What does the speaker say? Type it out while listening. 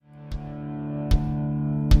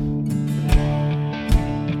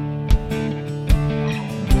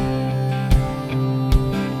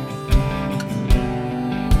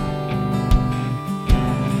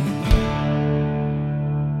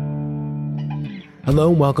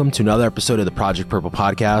Hello and welcome to another episode of the Project Purple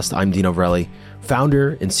podcast. I'm Dino Vreli,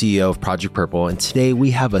 founder and CEO of Project Purple, and today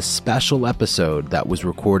we have a special episode that was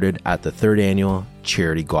recorded at the third annual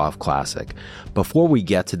Charity Golf Classic. Before we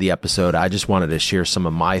get to the episode, I just wanted to share some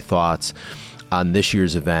of my thoughts on this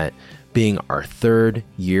year's event, being our third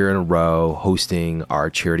year in a row hosting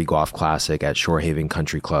our Charity Golf Classic at Shorehaven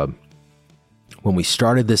Country Club. When we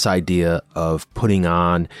started this idea of putting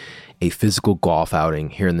on a physical golf outing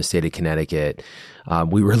here in the state of Connecticut,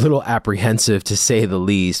 we were a little apprehensive, to say the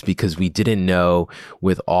least, because we didn't know,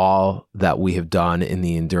 with all that we have done in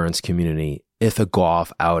the endurance community, if a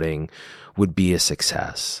golf outing would be a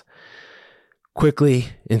success. Quickly,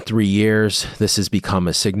 in 3 years, this has become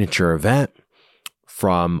a signature event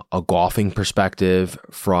from a golfing perspective,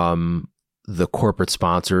 from the corporate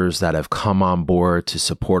sponsors that have come on board to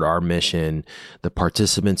support our mission, the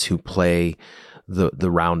participants who play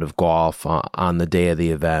the round of golf on the day of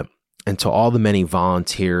the event, and to all the many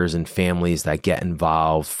volunteers and families that get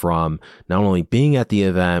involved, from not only being at the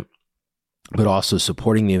event, but also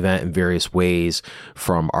supporting the event in various ways,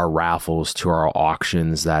 from our raffles to our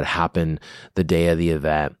auctions that happen the day of the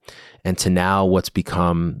event. And to now what's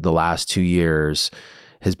become, the last 2 years,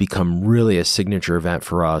 has become really a signature event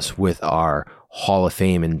for us with our Hall of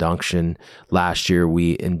Fame induction. Last year,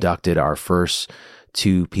 we inducted our first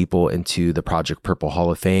 2 people into the Project Purple Hall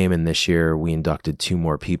of Fame, and this year we inducted 2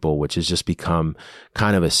 more people, which has just become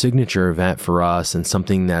kind of a signature event for us, and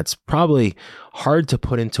something that's probably hard to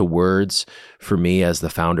put into words for me as the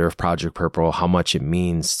founder of Project Purple, how much it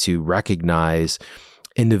means to recognize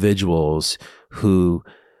individuals who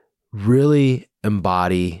really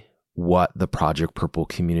embody what the Project Purple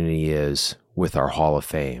community is with our Hall of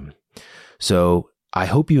Fame. So I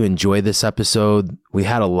hope you enjoy this episode. We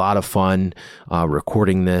had a lot of fun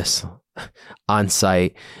recording this on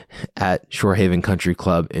site at Shorehaven Country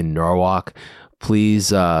Club in Norwalk.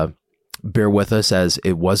 Please bear with us, as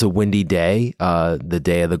it was a windy day, the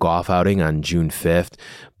day of the golf outing on June 5th.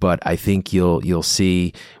 But I think you'll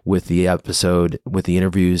see with the episode, with the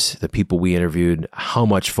interviews, the people we interviewed, how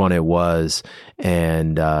much fun it was.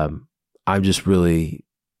 And I'm just really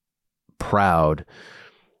proud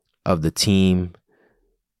of the team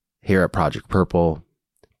here at Project Purple,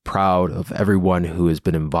 proud of everyone who has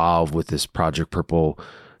been involved with this Project Purple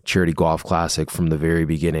Charity Golf Classic from the very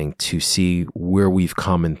beginning, to see where we've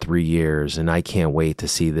come in 3 years. And I can't wait to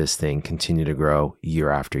see this thing continue to grow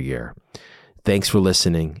year after year. Thanks for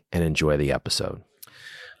listening and enjoy the episode.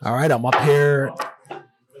 All right, I'm up here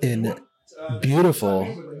in beautiful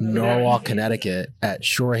Norwalk, Connecticut at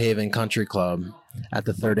Shorehaven Country Club at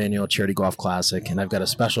the third annual Charity Golf Classic. And I've got a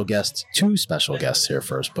special guest, 2 special guests here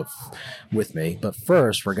first, but with me. But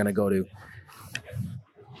first, we're going to go to,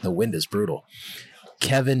 the wind is brutal,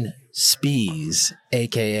 Kevin Spies,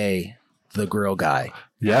 a.k.a. the Grill Guy.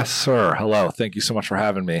 Yes, sir. Hello. Thank you so much for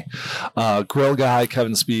having me. Grill Guy,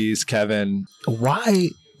 Kevin Spies, Kevin. Why?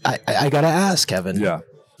 I got to ask, Kevin. Yeah.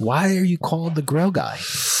 Why are you called the Grill Guy?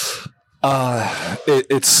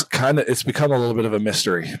 It's become a little bit of a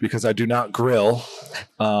mystery, because I do not grill.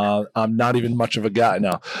 I'm not even much of a guy.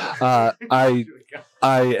 No,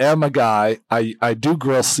 I am a guy. I do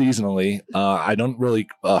grill seasonally. I don't really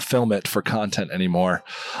film it for content anymore.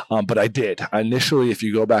 But I did. Initially, if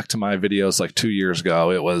you go back to my videos like 2 years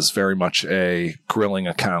ago, it was very much a grilling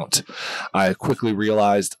account. I quickly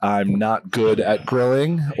realized I'm not good at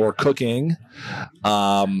grilling or cooking.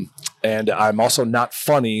 And I'm also not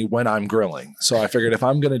funny when I'm grilling. So I figured, if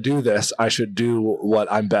I'm going to do this, I should do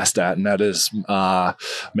what I'm best at, and that is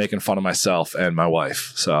making fun of myself and my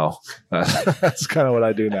wife. So that's kind of what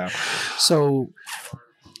I do now. So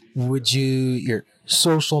would your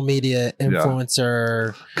social media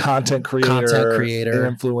influencer, content creator,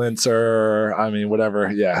 influencer, I mean, whatever.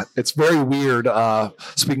 Yeah. It's very weird.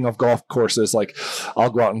 Speaking of golf courses, like, I'll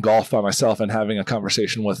go out and golf by myself, and having a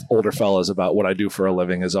conversation with older fellas about what I do for a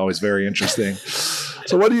living is always very interesting.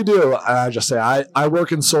 So what do you do? And I just say, I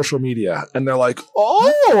work in social media. And they're like,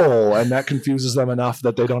 oh, and that confuses them enough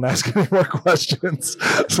that they don't ask any more questions.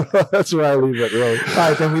 So that's where I leave it, really. All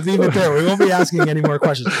right, then we leave it there. We won't be asking any more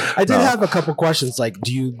questions. I did have a couple questions. Like,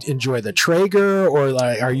 do you enjoy the Traeger, or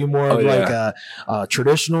like, are you more of like a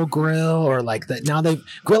traditional grill, or like that? Now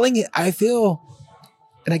grilling, I feel,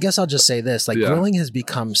 and I guess I'll just say this, like, grilling has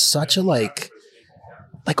become such a like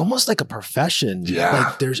almost like a profession.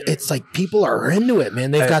 Yeah. Like it's like people are into it,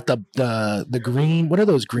 man. They've got the green, what are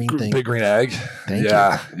those green things? Big green egg. Thank you.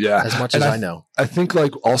 Yeah. As much as I know. I think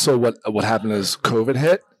like also what happened is COVID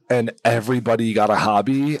hit, and everybody got a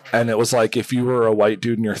hobby. And it was like, if you were a white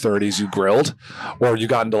dude in your 30s, you grilled, or you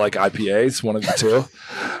got into like IPAs, one of the two.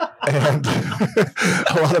 and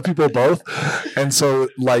a lot of people both. And so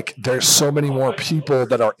like there's so many more people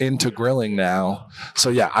that are into grilling now. So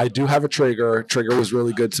yeah, I do have a Traeger. Traeger was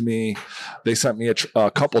really good to me. They sent me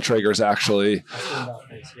a couple Traegers actually.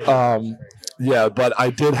 Yeah, but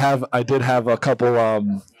I did have a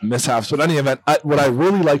couple mishaps. But in any event, what I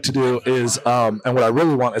really like to do is, and what I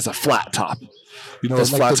really want is a flat top. You know,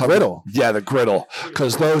 those flat top griddle. Yeah, the griddle,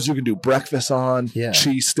 because those you can do breakfast on,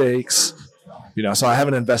 cheesesteaks. You know, so I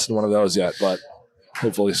haven't invested in one of those yet, but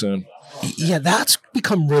hopefully soon. Yeah, that's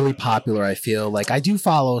become really popular, I feel. Like I do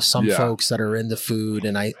follow some folks that are into food,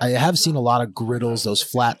 and I have seen a lot of griddles, those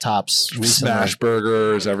flat tops recently. Smash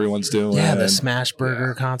burgers, everyone's doing. Yeah, the smash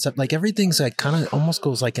burger concept. Like everything's like kind of almost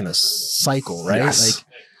goes like in a cycle, right? Yes. Like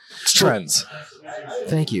it's trends.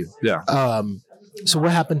 Thank you. Yeah. So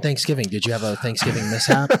what happened Thanksgiving? Did you have a Thanksgiving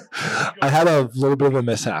mishap? I had a little bit of a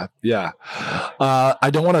mishap. Yeah. I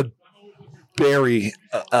don't want to bury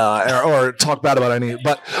or talk bad about any,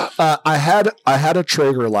 but I had a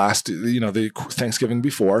Traeger the Thanksgiving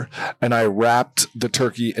before, and I wrapped the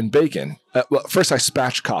turkey in bacon. Well, first I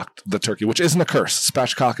spatchcocked the turkey, which isn't a curse.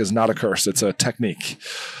 Spatchcock is not a curse; it's a technique.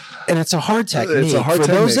 And it's a hard technique. For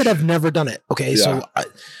those that have never done it. Okay, so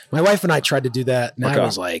my wife and I tried to do that, and I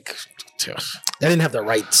was like, I didn't have the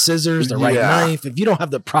right scissors, the right knife. If you don't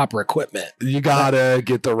have the proper equipment, you gotta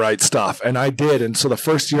get the right stuff. And I did. And so the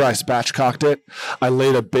first year I spatchcocked it, I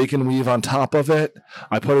laid a bacon weave on top of it.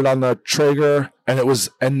 I put it on the Traeger,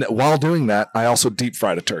 and while doing that, I also deep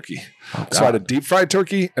fried a turkey. So I had a deep fried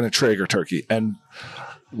turkey and a Traeger turkey. And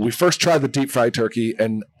we first tried the deep fried turkey,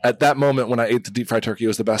 and at that moment when I ate the deep fried turkey, it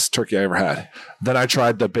was the best turkey I ever had. Then I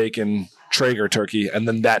tried the bacon Traeger turkey, and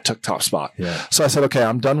then that took top spot. Yeah. So I said, okay,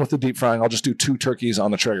 I'm done with the deep frying. I'll just do 2 turkeys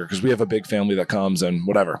on the Traeger because we have a big family that comes, and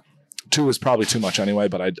whatever. 2 is probably too much anyway,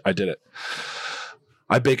 but I did it.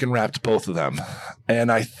 I bacon wrapped both of them. And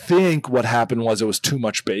I think what happened was it was too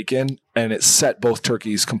much bacon, and it set both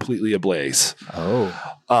turkeys completely ablaze.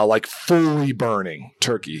 Like fully burning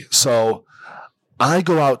turkey. So I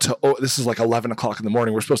go out this is like 11 o'clock in the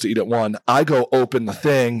morning. We're supposed to eat at 1. I go open the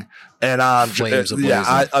thing, and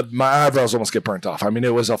my eyebrows almost get burnt off. I mean,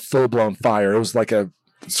 it was a full blown fire. It was like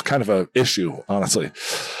it's kind of a issue, honestly.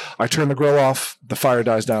 I turn the grill off. The fire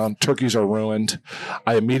dies down. Turkeys are ruined.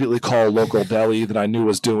 I immediately call a local deli that I knew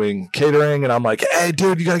was doing catering, and I'm like, "Hey,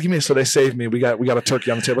 dude, you gotta give me." So they saved me. We got a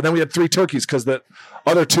turkey on the table. Then we had 3 turkeys because the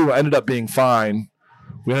other 2 ended up being fine.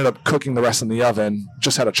 We ended up cooking the rest in the oven.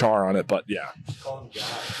 Just had a char on it, but yeah.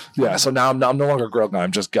 So now I'm no longer grill guy.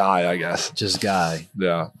 I'm just guy, I guess. Just guy.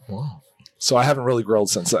 Yeah. Wow. So I haven't really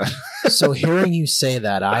grilled since then. So hearing you say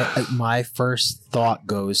that, my first thought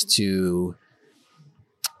goes to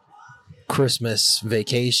Christmas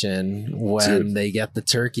vacation when they get the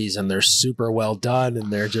turkeys and they're super well done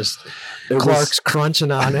and they're just Clark's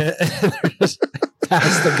crunching on it. And they're just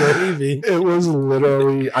past the gravy. It was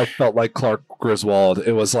literally, I felt like Clark Griswold.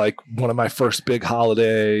 It was like one of my first big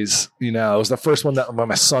holidays. You know, it was the first one that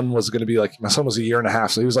my son was going to be like, my son was a year and a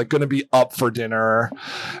half. So he was like going to be up for dinner,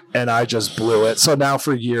 and I just blew it. So now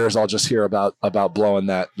for years, I'll just hear about blowing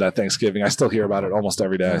that Thanksgiving. I still hear about it almost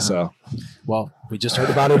every day. So, well, we just heard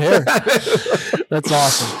about it here. That's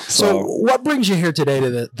awesome. So what brings you here today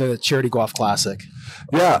to the Charity Golf Classic?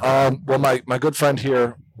 Yeah. Well, my good friend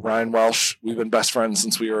here, Ryan Welsh, we've been best friends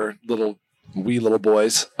since we were little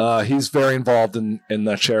boys. He's very involved in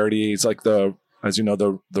the charity. He's like as you know,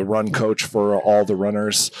 the run coach for all the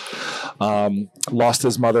runners. Lost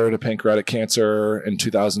his mother to pancreatic cancer in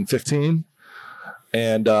 2015.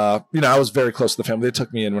 And, I was very close to the family. They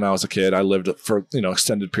took me in when I was a kid. I lived for,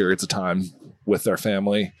 extended periods of time with their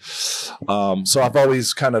family. So I've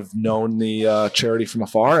always kind of known the charity from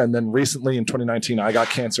afar. And then recently in 2019, I got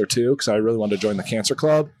cancer too, because I really wanted to join the cancer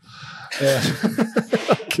club. And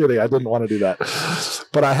I'm kidding. I didn't want to do that.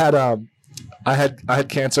 But I had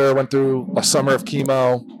cancer, went through a summer of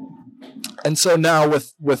chemo. And so now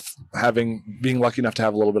with being lucky enough to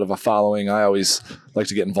have a little bit of a following, I always like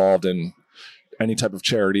to get involved in any type of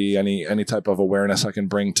charity, any type of awareness I can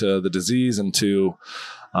bring to the disease and to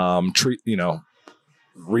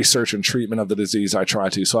research and treatment of the disease. I try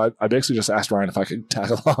to. So I basically just asked Ryan if I could tag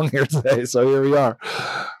along here today. So here we are.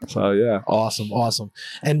 So yeah. Awesome.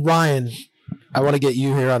 And Ryan, I want to get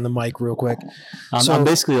you here on the mic real quick. I'm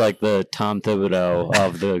basically like the Tom Thibodeau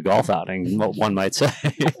of the golf outing, one might say.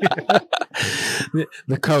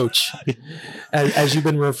 The coach, as you've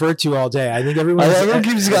been referred to all day. I think everyone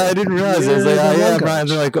keeps. I didn't realize. I was like, yeah, Brian.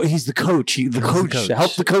 They're like, he's the coach. He's the coach.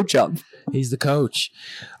 Help the coach up. He's the coach.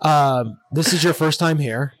 This is your first time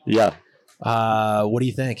here. Yeah. What do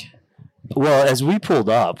you think? Well, as we pulled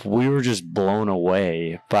up, we were just blown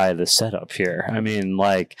away by the setup here. I mean,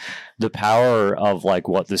 like the power of like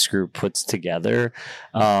what this group puts together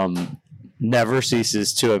never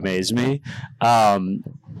ceases to amaze me. And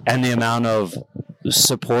the amount of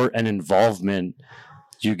support and involvement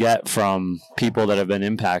you get from people that have been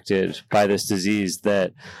impacted by this disease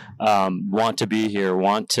that want to be here,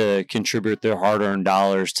 want to contribute their hard-earned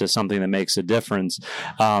dollars to something that makes a difference.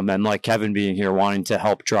 And like Kevin being here, wanting to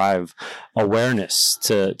help drive awareness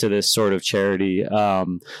to this sort of charity.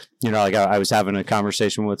 Like I was having a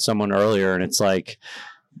conversation with someone earlier, and it's like,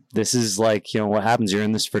 this is like, what happens. You're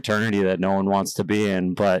in this fraternity that no one wants to be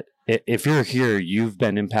in, but if you're here, you've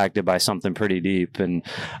been impacted by something pretty deep. And,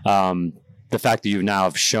 the fact that you now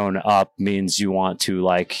have shown up means you want to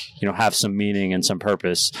have some meaning and some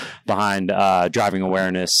purpose behind driving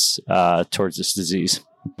awareness towards this disease.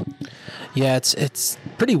 Yeah, it's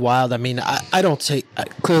pretty wild. I mean, I don't say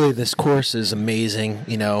clearly this course is amazing,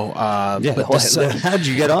 How'd you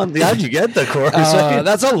get on? How'd you get the course?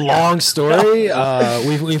 That's a long story.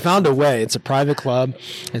 We found a way. It's a private club.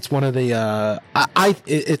 It's one of the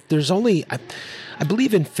there's only I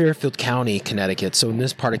believe in Fairfield County, Connecticut. So in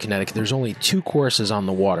this part of Connecticut, there's only 2 courses on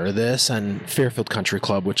the water. This and Fairfield Country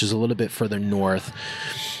Club, which is a little bit further north.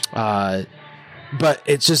 But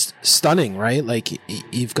it's just stunning, right? Like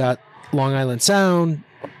you've got Long Island Sound,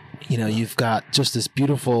 you've got just this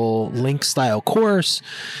beautiful link style course.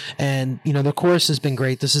 And, the course has been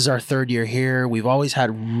great. This is our 3rd year here. We've always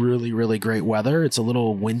had really, really great weather. It's a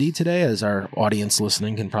little windy today, as our audience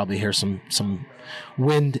listening can probably hear some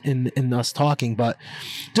wind in us talking, but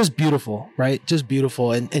just beautiful, right? Just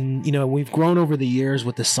beautiful. And we've grown over the years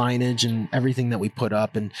with the signage and everything that we put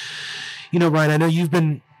up. And, Ryan, I know you've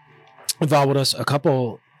been involved with us a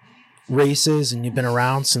couple races, and you've been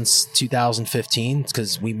around since 2015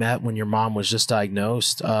 because we met when your mom was just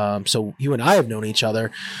diagnosed. So you and I have known each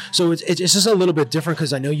other. So it's just a little bit different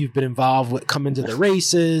because I know you've been involved with coming to the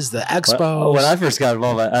races, the expos. When I first got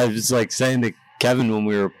involved, I was like saying to Kevin when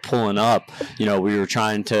we were pulling up, we were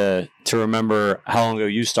trying to remember how long ago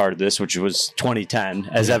you started this, which was 2010,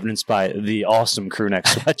 as evidenced by the awesome crew neck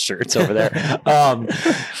sweatshirts over there.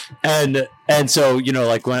 And so,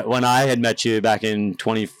 like when I had met you back in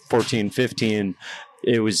 2014, 15,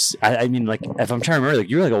 it was, I mean, like, if I'm trying to remember, like,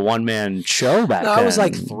 you were like a one-man show back then. I was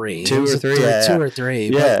like 3. 2 or 3. Two or three.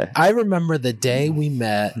 Yeah. But I remember the day we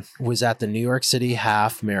met was at the New York City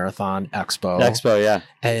Half Marathon Expo. Yeah.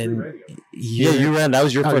 And you ran, that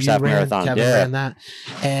was your first half marathon. Kevin ran that.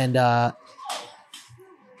 And, oh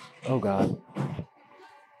God.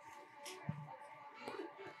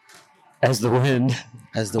 As the wind.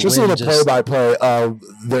 Just a little play-by-play.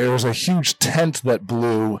 There was a huge tent that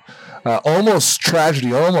blew. Almost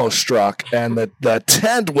tragedy almost struck, and the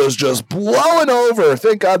tent was just blowing over.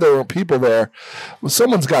 Thank God there were people there.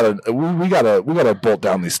 Someone's got to. We gotta bolt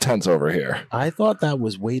down these tents over here. I thought that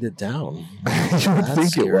was weighted down. You would think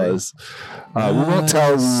scary. It was. We won't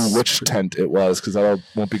tell you which tent it was because that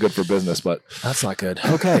won't be good for business. But that's not good.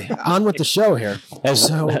 Okay, on with the show here.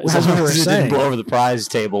 As we were saying, didn't blow over the prize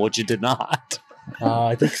table, which it did not.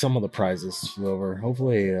 I think some of the prizes flew over.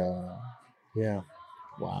 Hopefully, yeah.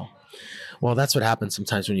 Wow. Well, that's what happens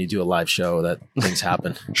sometimes when you do a live show, that things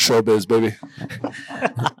happen. Showbiz, baby.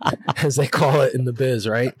 As they call it in the biz,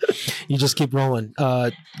 right? You just keep rolling.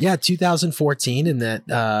 2014, and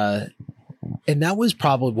that was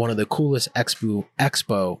probably one of the coolest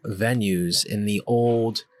expo venues in the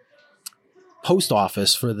old post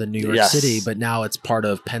office for the New York City, but now it's part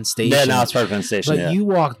of Penn Station. Yeah, now it's part of Penn Station. But you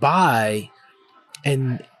walked by,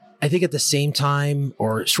 and I think at the same time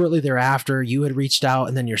or shortly thereafter, you had reached out,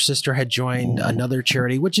 and then your sister had joined another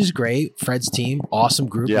charity, which is great. Fred's team, awesome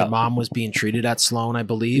group. Yeah. Your mom was being treated at Sloan, I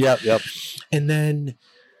believe. Yep. And then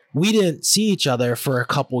we didn't see each other for a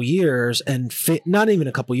couple years, and not even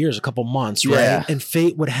a couple years, a couple months, right? Yeah. And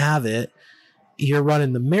fate would have it, you're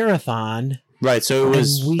running the marathon. Right. So it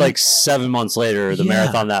was like 7 months later, the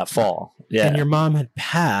marathon that fall. Yeah. And your mom had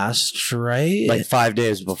passed, right? Like 5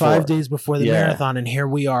 days before. 5 days before the marathon. And here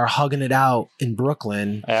we are hugging it out in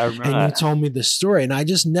Brooklyn. I remember and that. You told me the story. And I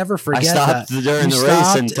just never forget that. I stopped during the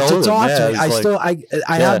race and told to him. Talk to me.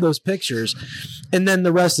 I have those pictures. And then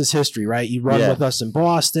the rest is history, right? You run with us in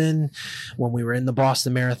Boston. When we were in the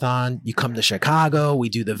Boston Marathon, you come to Chicago. We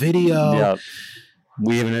do the video. Yep.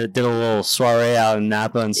 We even did a little soiree out in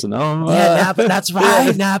Napa and Sonoma. Yeah, Napa. That's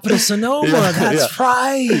right. Napa to Sonoma. That's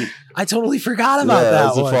right. I totally forgot about that.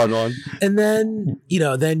 That was a fun one. And then,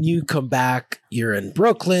 then you come back, you're in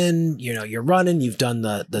Brooklyn, you're running, you've done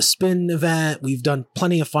the spin event. We've done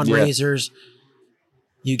plenty of fundraisers.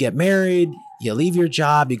 You get married, you leave your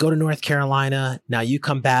job, you go to North Carolina. Now you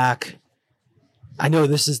come back, I know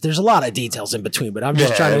there's a lot of details in between, but I'm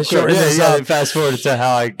just trying to shorten this up. Fast forward to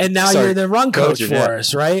how I and now you're the run coach coaching, for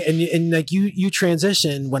us, right? And like you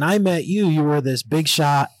transitioned. When I met you, you were this big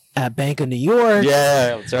shot at Bank of New York.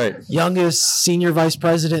 Yeah, that's right. Youngest senior vice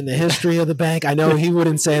president in the history of the bank. I know he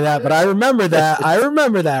wouldn't say that, but I remember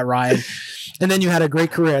that, Ryan. And then you had a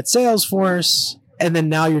great career at Salesforce. And then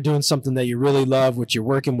now you're doing something that you really love, which you're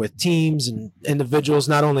working with teams and individuals,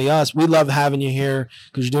 not only us. We love having you here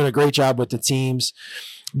because you're doing a great job with the teams.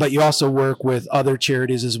 But you also work with other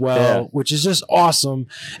charities as well, which is just awesome.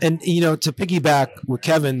 And, to piggyback with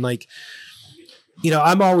Kevin, like,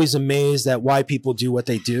 I'm always amazed at why people do what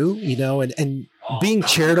they do, and being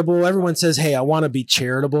charitable. Everyone says, hey, I want to be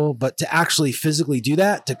charitable, but to actually physically do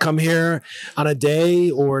that, to come here on a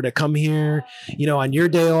day or to come here, on your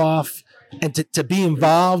day off and to be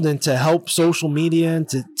involved and to help social media and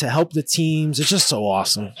to help the teams. It's just so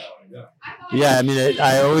awesome. Yeah. I mean,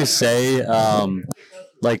 I always say,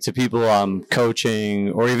 like to people I'm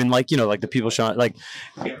coaching or even like, like the people showing, like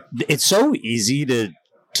it's so easy to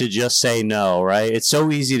just say no, right? It's so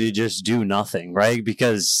easy to just do nothing, right?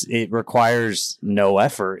 Because it requires no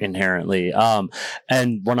effort inherently.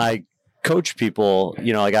 And when I coach people,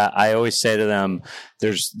 like I always say to them,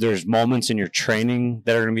 there's moments in your training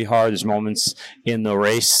that are going to be hard. There's moments in the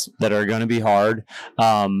race that are going to be hard.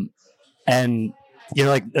 And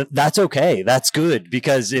like that's okay. That's good,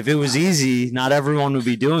 because if it was easy, not everyone would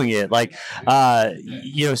be doing it. Like, so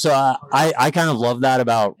I kind of love that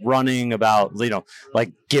about running, about,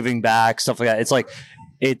 like giving back, stuff like that. It's like,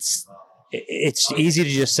 it's easy to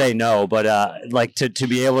just say no, but like to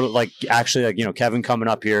be able to like actually like, Kevin coming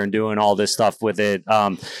up here and doing all this stuff with it,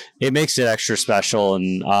 it makes it extra special.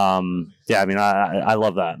 And I mean, I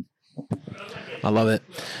love that. I love it.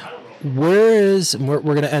 We're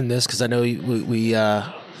going to end this because I know we're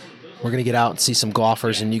going to get out and see some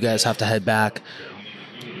golfers and you guys have to head back.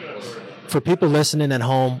 For people listening at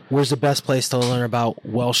home, where's the best place to learn about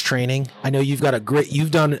Welsh training? I know you've done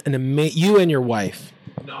you and your wife,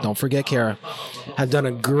 don't forget Kara, have done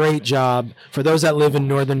a great job. For those that live in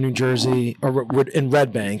northern New Jersey or in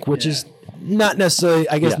Red Bank, which is not necessarily,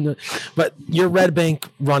 I guess, but your Red Bank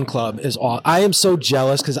Run Club is all. I am so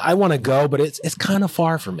jealous because I want to go, but it's kind of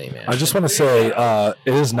far from me, man. I just want to say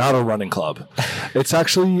it is not a running club. It's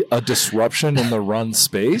actually a disruption in the run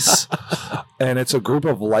space, and it's a group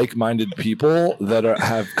of like-minded people that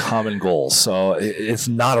have common goals. So it's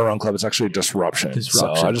not a run club. It's actually a disruption.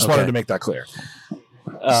 So I just wanted to make that clear.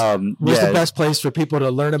 What's the best place for people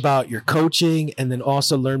to learn about your coaching and then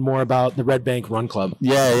also learn more about the Red Bank Run Club?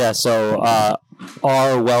 Yeah. So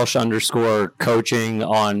r_Welsh_coaching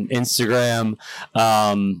on Instagram.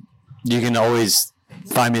 You can always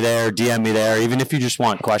find me there, DM me there, even if you just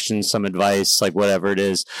want questions, some advice, like whatever it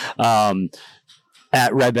is.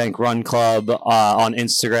 At Red Bank Run Club on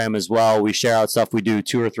Instagram as well. We share out stuff. We do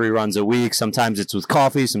 2 or 3 runs a week. Sometimes it's with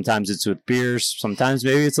coffee. Sometimes it's with beers. Sometimes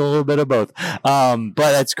maybe it's a little bit of both.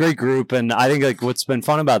 But it's a great group. And I think like what's been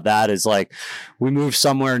fun about that is like we moved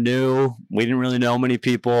somewhere new. We didn't really know many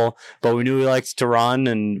people, but we knew we liked to run.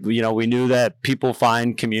 And, we knew that people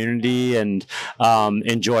find community and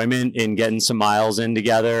enjoyment in getting some miles in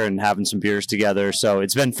together and having some beers together. So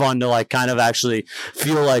it's been fun to like kind of actually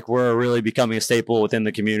feel like we're really becoming a staple within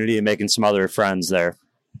the community and making some other friends there.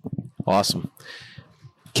 Awesome.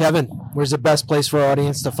 Kevin, where's the best place for our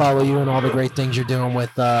audience to follow you and all the great things you're doing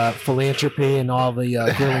with philanthropy and all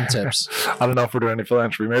the grilling tips? I don't know if we're doing any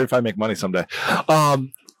philanthropy. Maybe if I make money someday.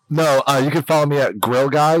 No, you can follow me at Grill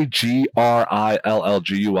Guy,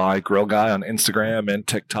 GRILLGUI, Grill Guy on Instagram and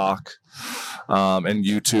TikTok, and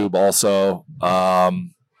YouTube also.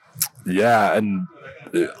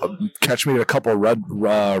 And catch me at a couple of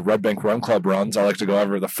Red Bank Run Club runs. I like to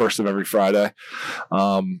go the first of every Friday.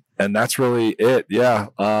 And that's really it. Yeah.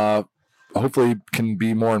 Hopefully can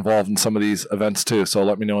be more involved in some of these events too. So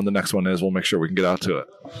let me know when the next one is. We'll make sure we can get out to it.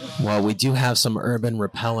 Well, we do have some urban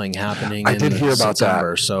rappelling happening. I did hear about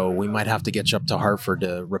September, that. So we might have to get you up to Hartford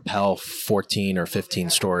to rappel 14 or 15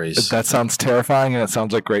 stories. That sounds terrifying, and it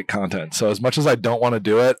sounds like great content. So as much as I don't want to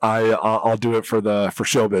do it, I'll do it for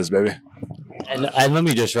showbiz, baby. And let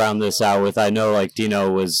me just round this out with, I know like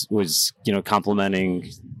Dino was complimenting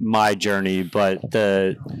my journey, but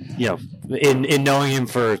in knowing him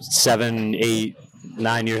for 7, 8,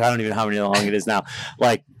 9 years, I don't even know how long it is now,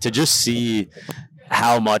 like to just see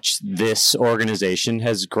how much this organization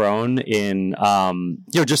has grown in,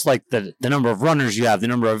 just like the number of runners you have, the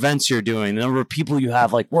number of events you're doing, the number of people you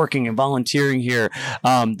have like working and volunteering here,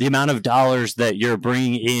 the amount of dollars that you're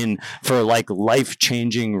bringing in for like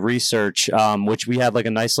life-changing research, which we had like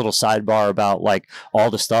a nice little sidebar about like all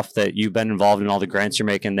the stuff that you've been involved in, all the grants you're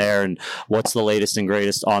making there, and what's the latest and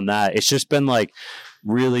greatest on that. It's just been like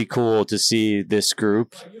really cool to see this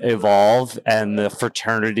group evolve and the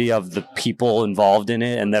fraternity of the people involved in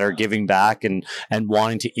it and that are giving back and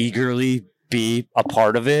wanting to eagerly be a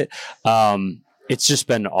part of it. It's just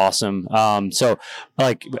been awesome. So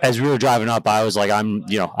like, as we were driving up, I was like,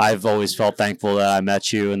 I've always felt thankful that I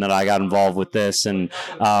met you and that I got involved with this. And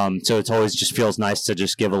so it's always just feels nice to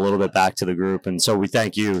just give a little bit back to the group. And so we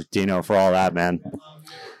thank you, Dino, for all that, man.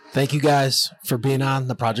 Thank you guys for being on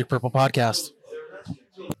the Project Purple podcast.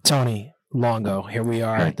 Tony Longo, here we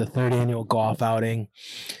are at the third annual golf outing.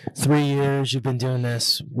 3 years you've been doing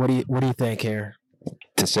this. What do you think here?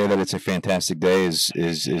 To say that it's a fantastic day is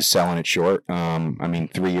selling it short.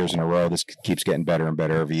 3 years in a row, this keeps getting better and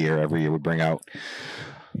better every year. Every year we bring out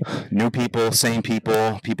new people, same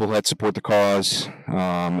people that support the cause.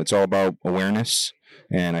 It's all about awareness.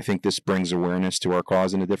 And I think this brings awareness to our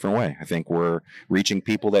cause in a different way. I think we're reaching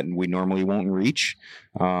people that we normally won't reach,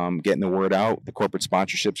 getting the word out. The corporate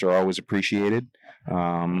sponsorships are always appreciated.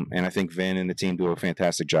 And I think Vin and the team do a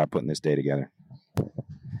fantastic job putting this day together.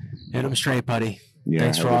 Hit them straight, buddy. Yeah,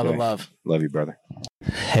 thanks for all the love. Love you, brother.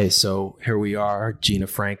 Hey, so here we are, Gina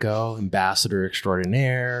Franco, Ambassador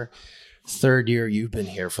Extraordinaire. Third year you've been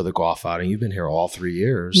here for the golf outing. You've been here all 3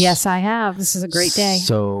 years. Yes, I have. This is a great day.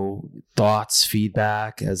 So thoughts,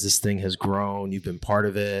 feedback as this thing has grown. You've been part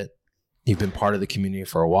of it. You've been part of the community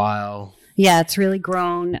for a while. Yeah, it's really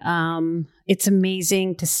grown. It's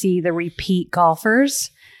amazing to see the repeat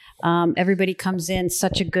golfers. Everybody comes in,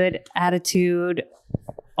 such a good attitude,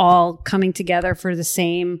 all coming together for the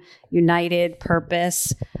same united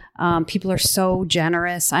purpose. People are so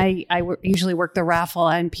generous. I usually work the raffle,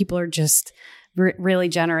 and people are just really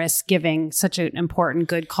generous, giving such an important,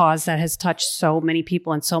 good cause that has touched so many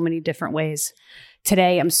people in so many different ways.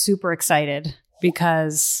 Today, I'm super excited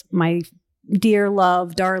because my dear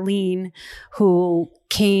love, Darlene, who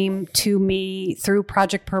came to me through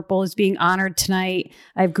Project Purple, is being honored tonight.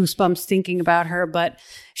 I have goosebumps thinking about her, but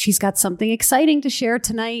she's got something exciting to share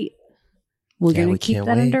tonight. We're going to keep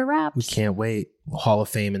that under wraps. We can't wait. Hall of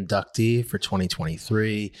Fame inductee for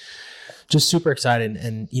 2023. Just super excited.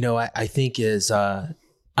 And, I think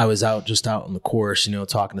I was out on the course,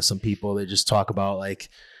 talking to some people. They just talk about like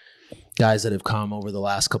guys that have come over the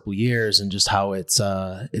last couple of years and just how it's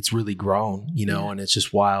really grown, and it's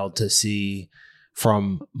just wild to see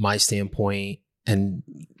from my standpoint, and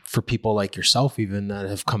for people like yourself even that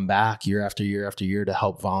have come back year after year after year to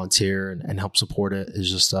help volunteer and help support it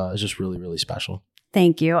is just really, really special.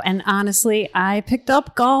 Thank you. And honestly, I picked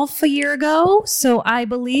up golf a year ago, so I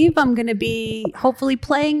believe I'm going to be hopefully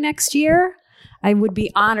playing next year. I would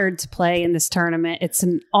be honored to play in this tournament. It's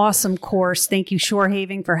an awesome course. Thank you,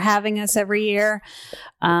 Shorehaven, for having us every year.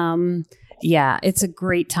 Yeah, it's a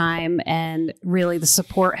great time. And really, the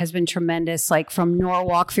support has been tremendous. Like from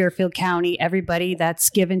Norwalk, Fairfield County, everybody that's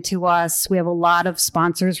given to us. We have a lot of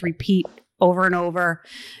sponsors repeat over and over.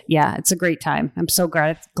 Yeah, it's a great time. I'm so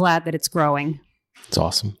glad that it's growing. It's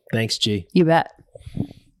awesome. Thanks, G. You bet.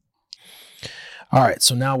 All right,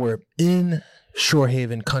 so now we're in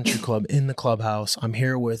Shorehaven Country Club in the clubhouse. I'm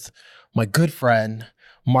here with my good friend,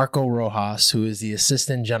 Marco Rojas, who is the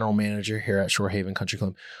assistant general manager here at Shorehaven Country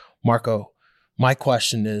Club. Marco, my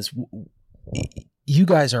question is, you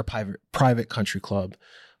guys are a private country club,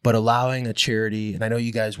 but allowing a charity, and I know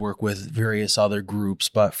you guys work with various other groups,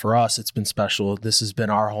 but for us, it's been special. This has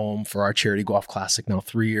been our home for our Charity Golf Classic now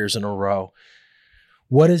 3 years in a row.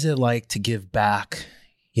 What is it like to give back,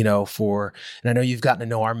 and I know you've gotten to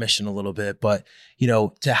know our mission a little bit, but,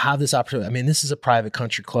 to have this opportunity, I mean, this is a private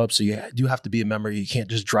country club, so you do have to be a member. You can't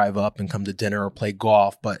just drive up and come to dinner or play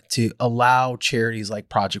golf, but to allow charities like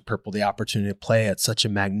Project Purple the opportunity to play at such a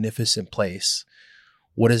magnificent place,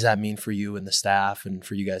 what does that mean for you and the staff and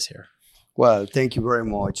for you guys here? Well, thank you very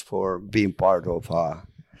much for being part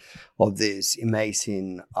of this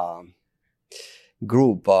amazing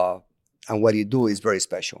group, and what you do is very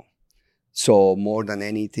special. So more than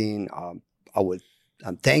anything, I would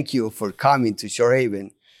thank you for coming to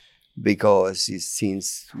Shorehaven, because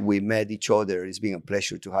since we met each other, it's been a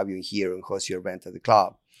pleasure to have you here and host your event at the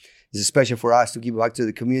club. It's special for us to give back to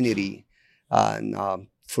the community and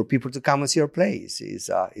for people to come and see our place. It's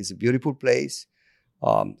a beautiful place.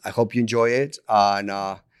 I hope you enjoy it,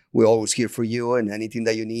 and we're always here for you, and anything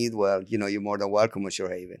that you need, well, you're more than welcome at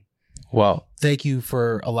Shorehaven. Well, thank you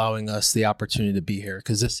for allowing us the opportunity to be here,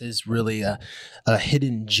 because this is really a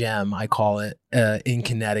hidden gem, I call it, in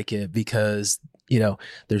Connecticut, because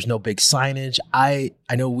there's no big signage. I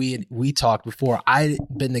know we talked before. I've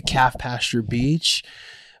been to Calf Pasture Beach,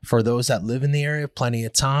 for those that live in the area, plenty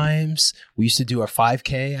of times. We used to do our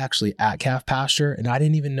 5K actually at Calf Pasture, and I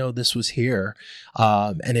didn't even know this was here.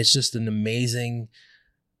 And it's just an amazing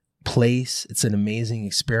place. It's an amazing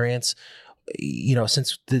experience.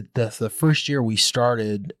 Since the first year we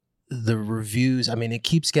started, the reviews, I mean, it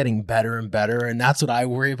keeps getting better and better. And that's what I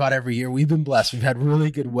worry about every year. We've been blessed. We've had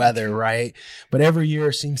really good weather, right? But every year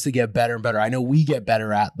it seems to get better and better. I know we get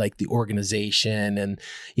better at like the organization and,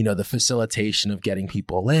 the facilitation of getting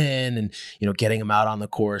people in and, getting them out on the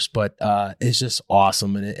course. But it's just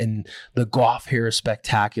awesome. And the golf here is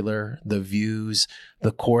spectacular. The views,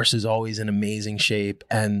 the course is always in amazing shape.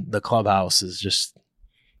 And the clubhouse is just,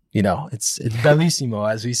 it's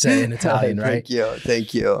bellissimo, as we say in Italian, right?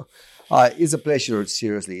 Thank you. It's a pleasure,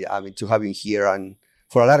 seriously. I mean, to have you here, and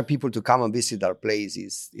for a lot of people to come and visit our place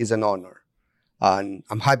is an honor. And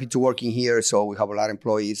I'm happy to work in here. So we have a lot of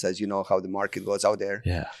employees, as you know how the market goes out there.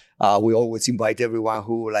 Yeah. We always invite everyone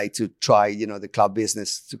who would like to try, the club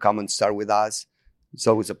business to come and start with us. It's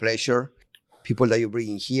always a pleasure. People that you bring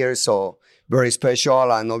in here, so very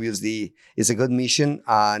special, and obviously it's a good mission,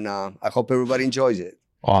 and I hope everybody enjoys it.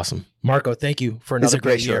 Awesome. Marco, thank you for another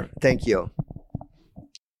great year. Thank you.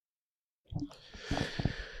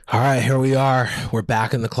 All right, here we are. We're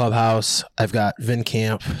back in the clubhouse. I've got Vin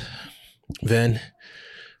Camp. Vin,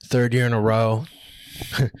 third year in a row.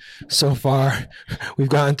 So far, we've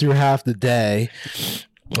gotten through half the day.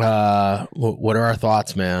 What are our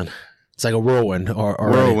thoughts, man? It's like a whirlwind.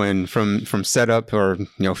 Whirlwind from setup, or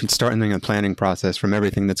starting the planning process, from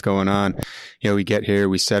everything that's going on. We get here,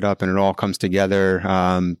 we set up, and it all comes together.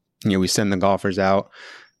 We send the golfers out.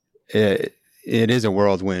 It is a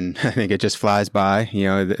whirlwind. I think it just flies by.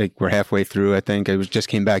 We're halfway through. I think I just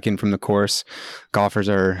came back in from the course. Golfers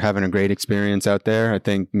are having a great experience out there. I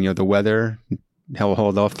think the weather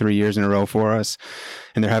held off 3 years in a row for us,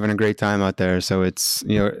 and they're having a great time out there. So it's,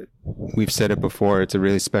 we've said it before, it's a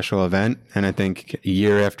really special event. And I think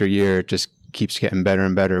year after year, it just keeps getting better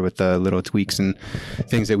and better with the little tweaks and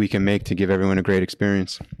things that we can make to give everyone a great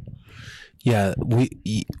experience. Yeah,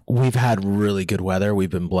 we've had really good weather. We've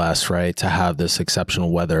been blessed, right, to have this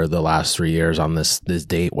exceptional weather the last 3 years on this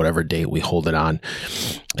date, whatever date we hold it on.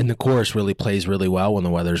 And the course really plays really well when the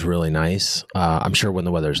weather's really nice. I'm sure when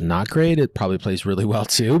the weather's not great, it probably plays really well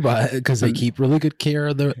too, but because they keep really good care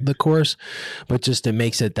of the course. But just it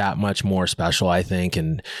makes it that much more special, I think.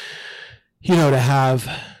 And to have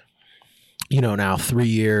now 3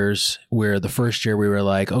 years, where the first year we were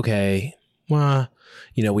like, okay, well,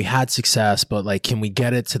 we had success, but like, can we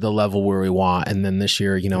get it to the level where we want? And then this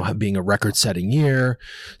year, being a record-setting year,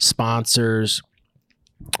 sponsors,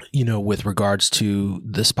 with regards to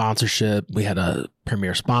the sponsorship, we had a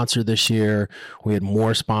premier sponsor this year. We had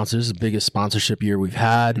more sponsors, the biggest sponsorship year we've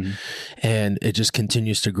had. And it just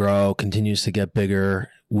continues to grow, continues to get bigger.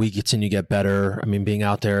 We continue to get better. I mean, being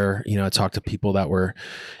out there, I talked to people that were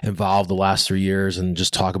involved the last 3 years and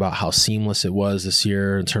just talk about how seamless it was this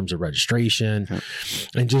year in terms of registration.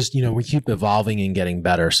 And just, we keep evolving and getting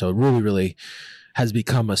better. So it really, really has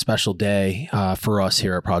become a special day for us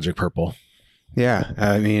here at Project Purple. Yeah.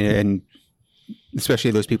 I mean, and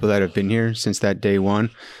especially those people that have been here since that day one,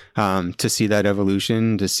 to see that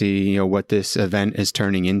evolution, to see, what this event is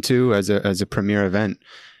turning into as a premier event.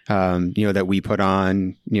 That we put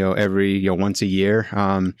on, every, once a year.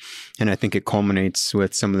 And I think it culminates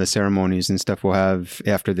with some of the ceremonies and stuff we'll have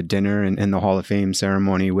after the dinner and the Hall of Fame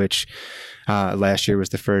ceremony, which last year was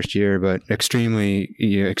the first year, but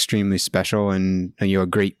extremely special, and, a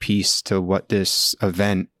great piece to what this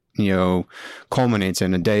event, culminates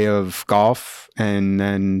in: a day of golf and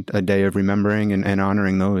then a day of remembering and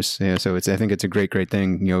honoring those. Yeah. So I think it's a great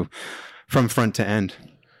thing, from front to end.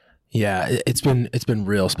 Yeah, it's been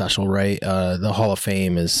real special, right? The Hall of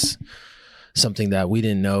Fame is something that we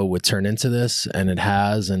didn't know would turn into this, and it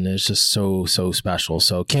has, and it's just so special.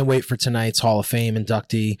 So can't wait for tonight's Hall of Fame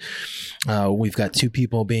inductee. We've got 2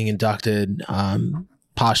 people being inducted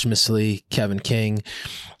posthumously, Kevin King,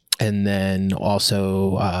 and then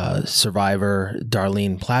also survivor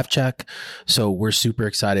Darlene Plavchek. So we're super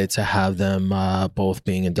excited to have them both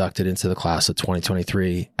being inducted into the class of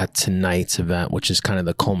 2023 at tonight's event, which is kind of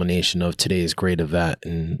the culmination of today's great event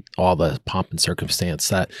and all the pomp and circumstance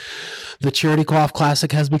that the Charity Golf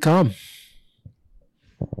Classic has become.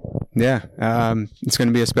 Yeah, it's going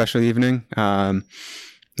to be a special evening. And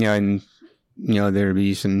there'd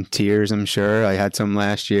be some tears, I'm sure. I had some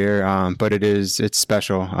last year, but it's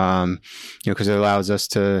special, because it allows us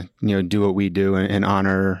to, do what we do and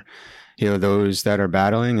honor, those that are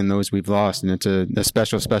battling and those we've lost. And it's a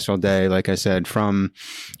special, special day. Like I said, from,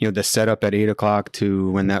 the setup at 8:00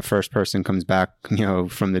 to when that first person comes back,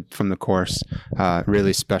 from the course,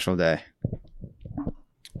 really special day.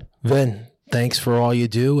 Vin, thanks for all you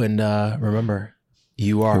do. And remember,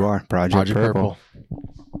 you are Project Purple.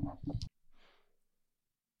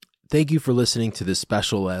 Thank you for listening to this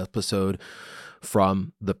special episode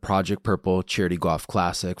from the Project Purple Charity Golf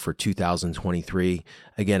Classic for 2023.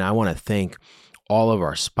 Again, I want to thank all of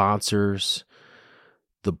our sponsors,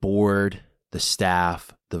 the board, the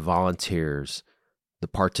staff, the volunteers, the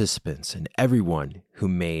participants, and everyone who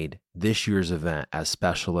made this year's event as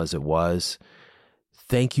special as it was.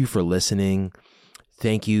 Thank you for listening.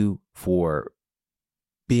 Thank you for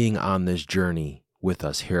being on this journey with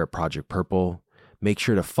us here at Project Purple. Make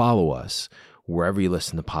sure to follow us wherever you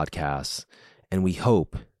listen to podcasts. And we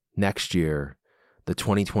hope next year, the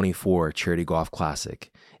 2024 Charity Golf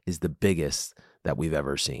Classic is the biggest that we've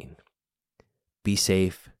ever seen. Be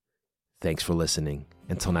safe. Thanks for listening.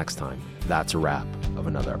 Until next time, that's a wrap of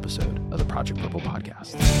another episode of the Project Purple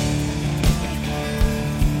podcast.